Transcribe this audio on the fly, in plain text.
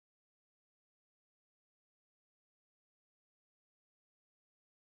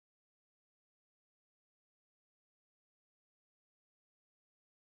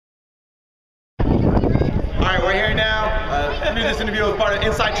We're here now. Do this interview as part of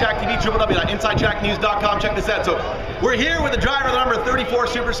Inside Track TV, www.insidetracknews.com. Check this out. So we're here with the driver, the number 34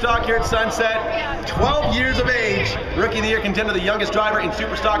 Superstock here at Sunset. 12 years of age, Rookie of the Year contender, the youngest driver in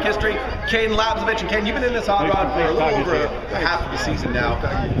Superstock history, Cayden Lapcevich. And Cayden, you've been in this hot rod for a little over half of the season now.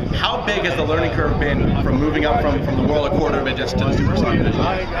 How big has the learning curve been from moving up from the world of quarter midgets to the Superstock division?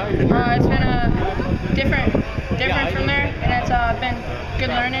 It's been different from there, and it's been good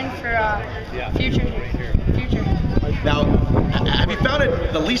learning for future. Now, have you found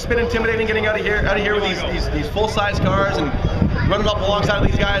it the least bit intimidating getting out of here with these full-size cars and running up alongside of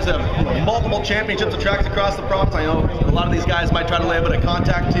these guys that have multiple championships of tracks across the province? I know a lot of these guys might try to lay a bit of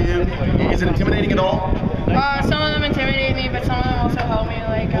contact to you. Is it intimidating at all? Some of them intimidate me, but some of them also help me.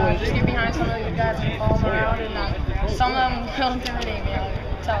 Like just get behind some of the good guys and follow them around, and some of them will intimidate me. I'll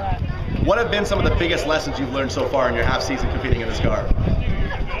tell that. What have been some of the biggest lessons you've learned so far in your half season competing in this car?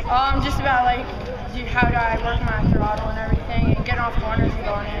 Just about like how do I work my throttle and everything, and getting off corners and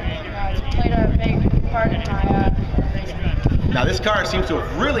going in. It's played a big part in my racing. Now this car seems to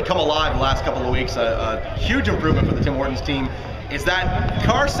have really come alive the last couple of weeks. A huge improvement for the Tim Hortons team. Is that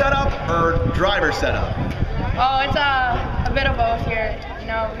car setup or driver setup? Oh, it's a bit of both here. You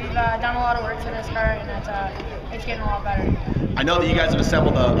know, we've done a lot of work to this car, and it's getting a lot better. I know that you guys have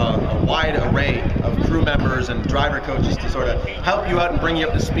assembled a wide array of crew members and driver coaches to sort of help you out and bring you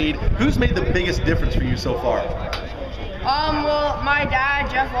up to speed. Who's made the biggest difference for you so far? Well, my dad,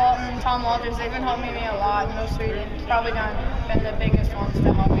 Jeff Walton, Tom Walters, they've been helping me a lot, and those three have probably been the biggest ones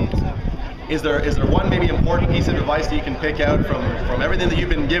to help me. So. Is there one maybe important piece of advice that you can pick out from everything that you've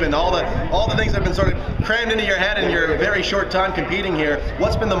been given, all the things that have been sort of crammed into your head in your very short time competing here?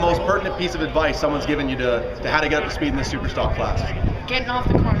 What's been the most pertinent piece of advice someone's given you to how to get up to speed in this Superstock class? Getting off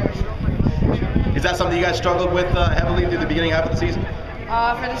the corners. Is that something you guys struggled with heavily through the beginning half of the season?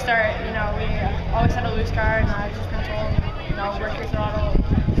 For the start, you know, we always had a loose car, and I've just been told, you know, work your throttle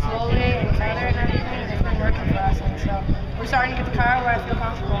slowly and further and everything, and it's been working for us. And so we're starting to get the car where I feel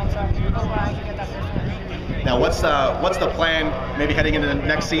comfortable, and so hopefully I can get that first one. Now, what's the plan maybe heading into the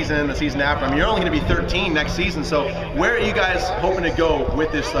next season, the season after? I mean, you're only going to be 13 next season, so where are you guys hoping to go with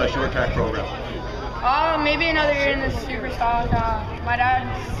this short track program? Maybe another year in the Superstock. My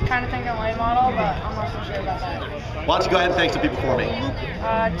dad's kind of thinking late model, but I'm not so sure about that. Why don't you go ahead and thanks to people for me?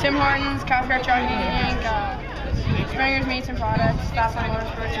 Tim Hortons, Cowscar Trucking Inc., Springer's Meats and Products, Fast Line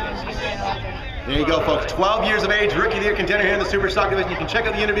Motorsports, and there you go, folks. 12 years of age, Rookie of the Year contender here in the Superstock division. You can check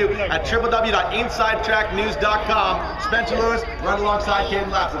out the interview at www.insidetracknews.com. Spencer Lewis, right alongside Cayden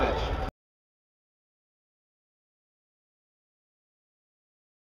Lapcevich.